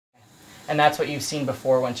And that's what you've seen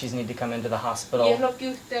before when she's needed to come into the hospital.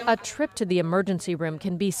 A trip to the emergency room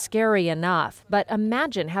can be scary enough, but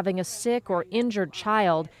imagine having a sick or injured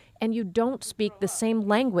child and you don't speak the same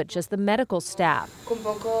language as the medical staff.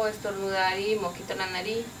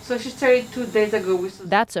 So she started 2 days ago.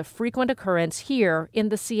 That's a frequent occurrence here in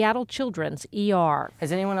the Seattle Children's ER.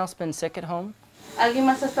 Has anyone else been sick at home? ¿Alguien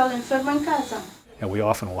más ha estado enfermo en casa? And we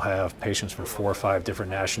often will have patients from 4 or 5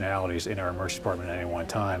 different nationalities in our emergency department at any one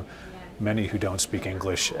time, many who don't speak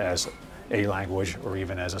English as a language or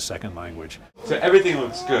even as a second language. So everything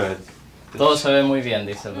looks good. Todo se ve muy bien,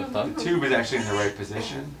 dice el doctor. The tube is actually in the right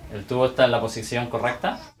position. El tubo está en la posición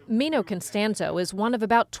correcta. Mino Constanzo is one of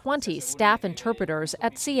about 20 staff interpreters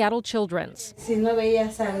at Seattle Children's. Si no veía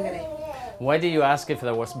sangre. Why do you ask if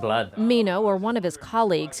there was blood? Mino or one of his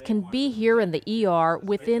colleagues can be here in the ER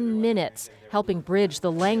within minutes, helping bridge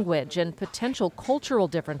the language and potential cultural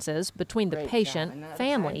differences between the patient,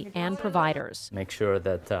 family, and providers. Make sure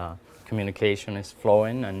that communication is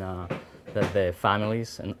flowing and that the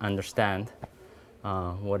families understand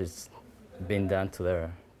what is being done to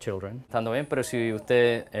their children. When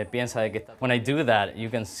I do that, you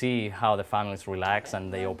can see how the families relax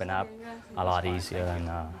and they open up a lot easier than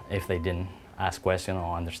if they didn't ask questions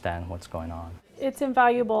or understand what's going on. It's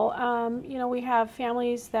invaluable. We have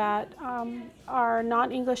families that are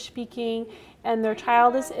not English speaking and their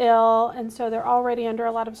child is ill, and so they're already under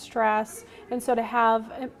a lot of stress. And so to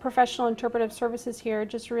have professional interpretive services here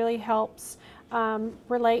just really helps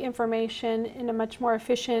relay information in a much more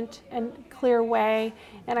efficient and clear way.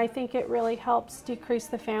 And I think it really helps decrease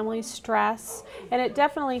the family's stress. And it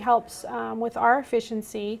definitely helps with our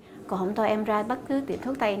efficiency. The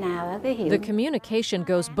communication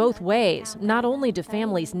goes both ways. Not only do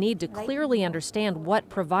families need to clearly understand what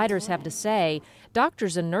providers have to say,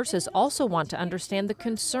 doctors and nurses also want to understand the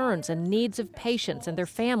concerns and needs of patients and their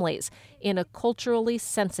families in a culturally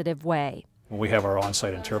sensitive way. When we have our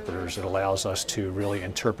on-site interpreters, it allows us to really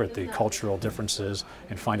interpret the cultural differences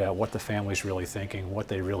and find out what the family's really thinking, what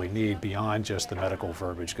they really need beyond just the medical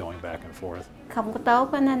verbiage going back and forth.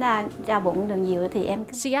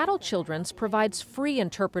 Seattle Children's provides free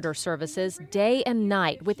interpreter services day and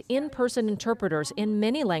night with in-person interpreters in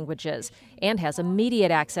many languages and has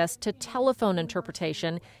immediate access to telephone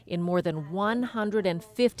interpretation in more than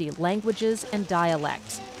 150 languages and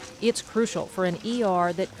dialects. It's crucial for an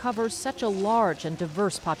ER that covers such a large and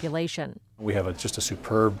diverse population. We have just a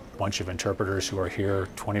superb bunch of interpreters who are here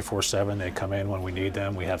 24/7. They come in when we need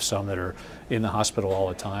them. We have some that are in the hospital all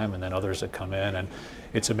the time, and then others that come in. And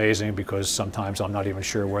it's amazing because sometimes I'm not even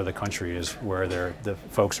sure where the country is, where the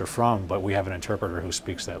folks are from, but we have an interpreter who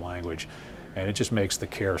speaks that language. And it just makes the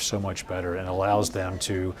care so much better and allows them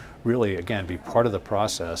to really, again, be part of the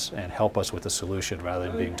process and help us with the solution rather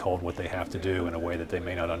than being told what they have to do in a way that they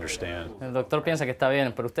may not understand.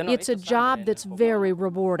 It's a job that's very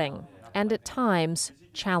rewarding and at times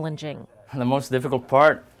challenging. The most difficult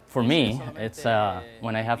part for me, it's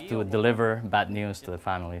when I have to deliver bad news to the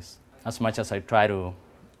families. As much as I try to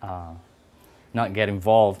not get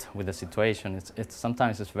involved with the situation,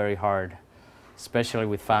 sometimes it's very hard, especially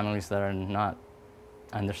with families that are not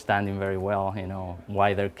understanding very well,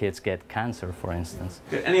 why their kids get cancer, for instance.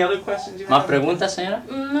 Any other questions you ¿Más have? preguntas, señora?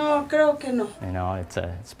 No, creo que no.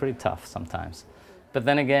 It's pretty tough sometimes. But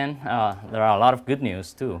then again, there are a lot of good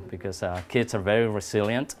news too, because kids are very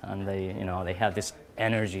resilient and they have this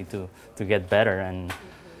energy to get better, and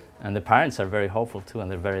the parents are very hopeful too, and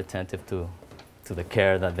they're very attentive to the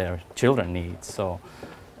care that their children need. So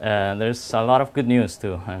there's a lot of good news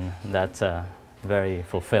too, and that's very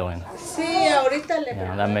fulfilling. Sí, ahorita le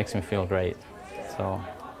That makes me feel great. So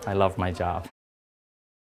I love my job.